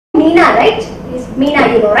Meena, right?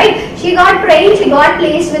 Meena, you know, right? She got trained, she got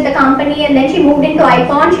placed with the company, and then she moved into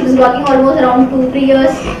Icon. She was working almost around 2-3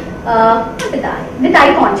 years with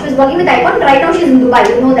Icon. She was working with Icon. Right now she's in Dubai.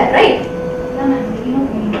 You know that, right? Yeah,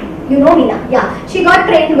 ma'am. You know Meena. Yeah. She got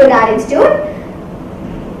trained with our institute.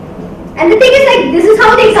 And the thing is, like, this is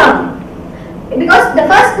how they come. Because the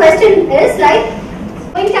first question is like,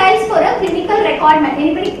 tiles for a clinical record.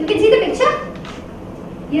 Anybody? You can see the picture?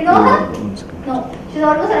 You know her? No. She's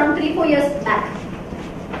almost around 3-4 years back.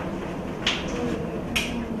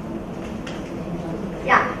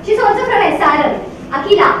 Yeah. She's also from SRM.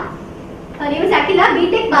 Akila. Her name is Akila.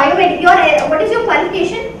 BTech Biomedical. What is your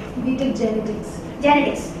qualification? BTech Genetics.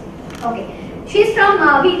 Genetics. Okay. She's from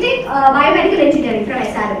BTech Biomedical Engineering from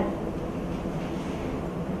SRM.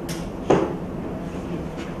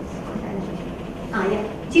 Yeah.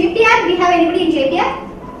 JPR, we have anybody in JPR?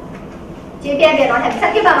 JPR we are not having.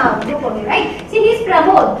 Satyabama group only, right? See, he is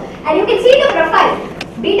Pramod. And you can see the profile.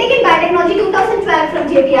 BTech in Biotechnology 2012 from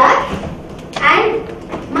JPR and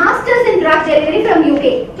Masters in Drug Delivery from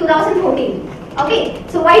UK 2014. Okay,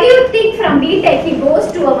 so why do you think from BTech he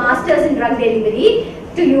goes to a Masters in Drug Delivery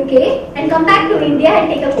to UK and come back to India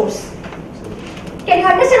and take a course? Can you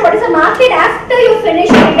understand what is the market after you finish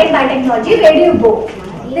BTech Biotechnology? Where do you go?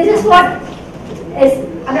 This is what is,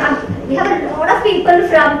 we have a lot of people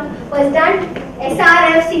from who has done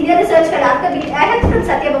SRF, Senior Research Fellow after BTech. I have from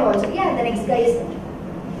Satyabama also. Yeah, the next guy is there.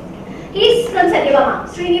 He's from Satyabama.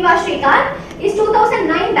 Srinivas Shrikant is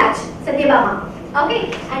 2009 batch, Satyabama.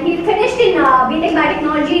 Okay, and he finished in BTech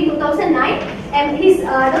Biotechnology in 2009. And his,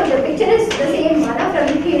 the picture is the same one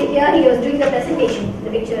from here. He was doing the presentation. The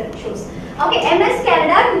picture shows. Okay, MS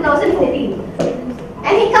Canada 2014.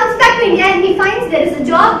 And he comes back to India and he finds there is a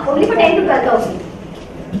job only for 10 to 12,000.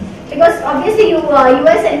 Because obviously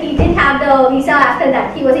US and he didn't have the visa after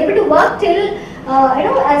that. He was able to work till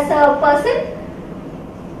as a person,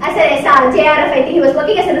 as a JRF. I think he was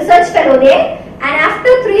working as a research fellow there. And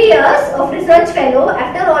after 3 years of research fellow,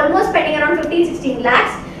 after almost spending around 15-16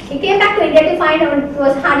 lakhs, he came back to India to find out it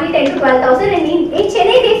was hardly 10 to 12,000. And in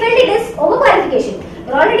Chennai they felt it is overqualification.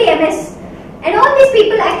 You're already MS. And all these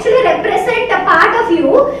people actually represent a part of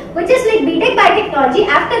you, which is like BTech Biotechnology.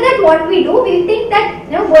 After that, what we do, we think that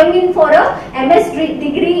going in for a MS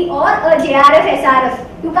degree or a JRF,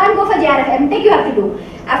 SRF. You can't go for JRF, MTech you have to do.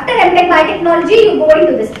 After MTech Biotechnology, you go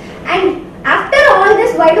into this. And after all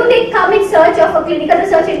this, why do they come in search of a clinical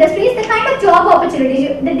research industry? It's the kind of job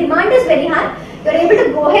opportunities. The demand is very high. You're able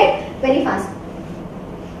to go ahead very fast.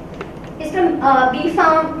 Is from B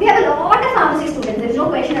Farm. We have a lot of pharmacy students. There is no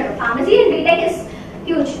question at all. Pharmacy and BTech is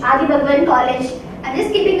huge. Adi Bhagwan College. I'm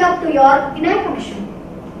just keeping up to your Vinay Commission.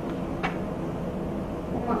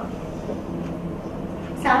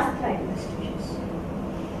 Sastra institutions.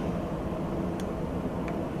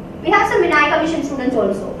 We have some Vinay Commission students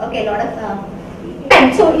also. Okay, a lot of.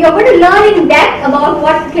 So you're going to learn in depth about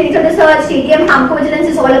what clinical research, CDM, pharmacovigilance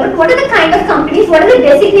is all about. What are the kind of companies? What are the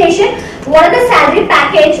designation? What are the salary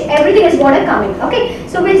package? Everything is going to come in. Okay.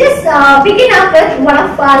 So we'll just begin up with one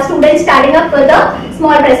of our students starting up with a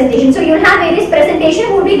small presentation. So you'll have various presentations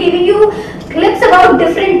who will be giving you clips about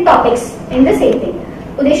different topics in the same thing.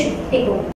 Udesh, take over.